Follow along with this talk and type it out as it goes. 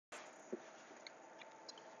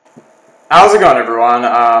How's it going, everyone?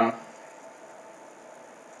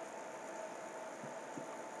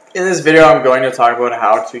 In this video, I'm going to talk about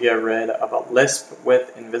how to get rid of a lisp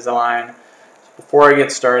with Invisalign. So before I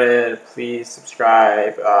get started, please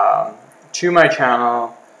subscribe to my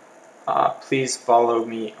channel. Please follow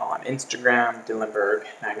me on Instagram,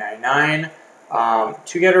 Dillenberg999.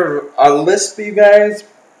 To get a lisp, you guys,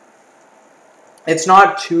 it's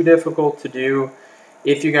not too difficult to do.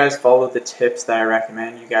 If you guys follow the tips that I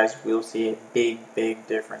recommend, you guys will see a big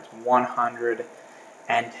difference. 110%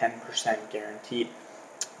 guaranteed.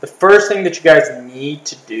 The first thing that you guys need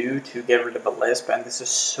to do to get rid of a lisp, and this is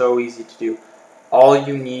so easy to do, all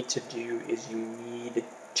you need to do is you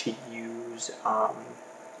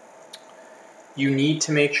need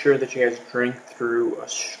to make sure that you guys drink through a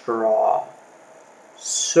straw.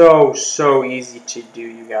 So easy to do,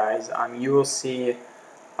 you guys. You will see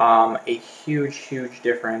a huge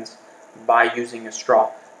difference by using a straw.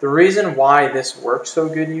 The reason why this works so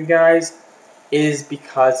good, you guys, is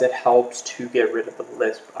because it helps to get rid of the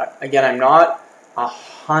lisp. Again, I'm not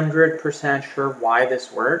 100% sure why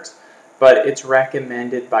this works, but it's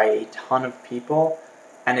recommended by a ton of people,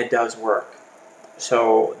 and it does work.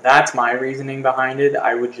 So that's my reasoning behind it.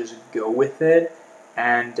 I would just go with it,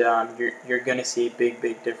 and you're going to see a big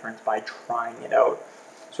difference by trying it out.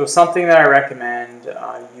 So something that I recommend,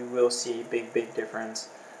 you will see a big difference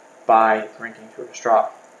by drinking through a straw.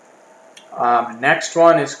 Next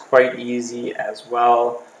one is quite easy as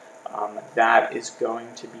well. That is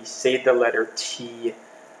going to be say the letter T.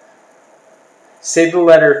 Say the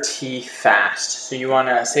letter T fast. So you want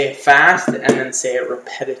to say it fast and then say it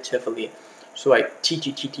repetitively. So like T,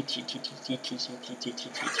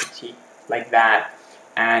 like that.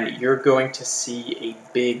 And you're going to see a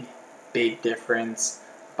big difference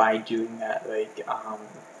by doing that. Like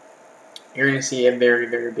you're going to see a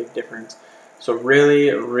very big difference. So really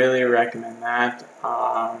recommend that.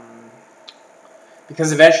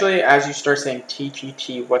 Because eventually, as you start saying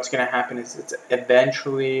T, what's going to happen is it's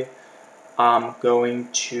eventually going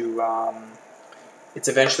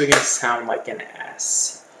to sound like an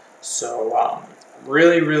S. So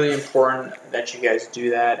really important that you guys do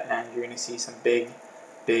that, and you're going to see some big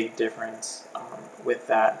difference with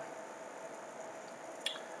that.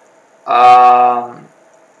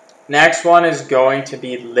 Next one is going to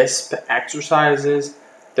be lisp exercises.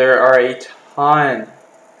 There are a ton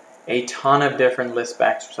of different lisp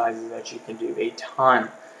exercises that you can do, a ton.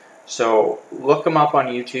 So look them up on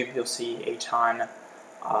YouTube, you'll see a ton.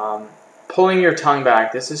 Pulling your tongue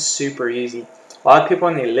back, this is super easy. A lot of people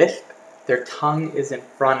when they lisp, their tongue is in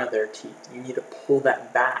front of their teeth. You need to pull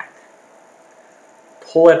that back.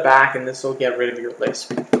 Pull it back, and this will get rid of your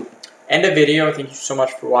lisp. End of video. Thank you so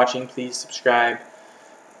much for watching. Please subscribe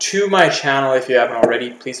to my channel if you haven't already.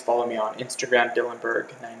 Please follow me on Instagram,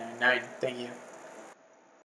 Dillenberg999. Thank you.